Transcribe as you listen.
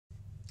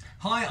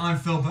Hi, I'm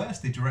Phil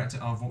Burst, the director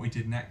of What We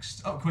Did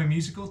Next, upcoming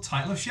musical,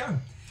 title of show.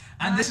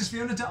 And this is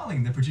Fiona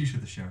Darling, the producer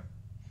of the show.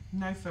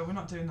 No, Phil, we're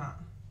not doing that.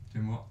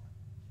 Doing what?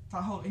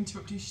 That whole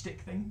interrupt you shtick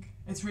thing.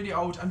 It's really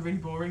old and really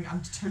boring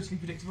and totally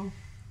predictable.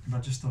 I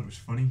just thought it was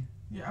funny.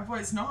 Yeah,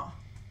 well, it's not.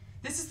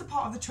 This is the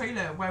part of the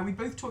trailer where we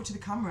both talk to the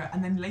camera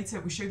and then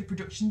later we show the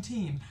production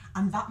team,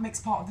 and that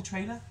makes part of the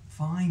trailer.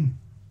 Fine.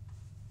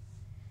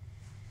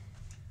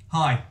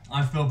 Hi,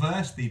 I'm Phil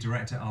Burst, the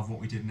director of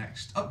What We Did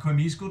Next, upcoming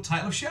musical,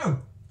 title of show.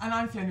 And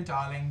I'm Fiona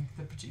Darling,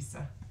 the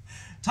producer.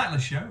 Title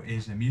of show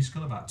is a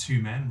musical about two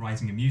men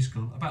writing a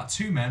musical about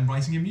two men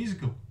writing a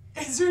musical.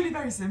 It's really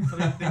very simple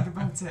if you think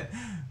about it.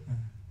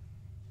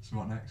 So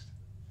what next?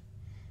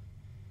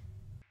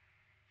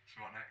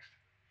 So what next?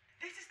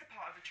 This is the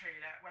part of the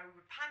trailer where we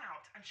would pan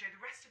out and show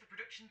the rest of the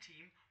production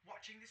team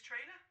watching this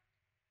trailer.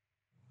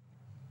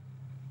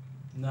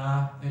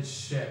 Nah, it's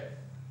shit.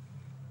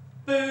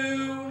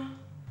 Boo!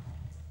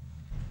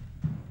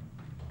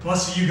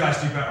 Let's see you guys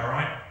do better,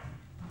 alright?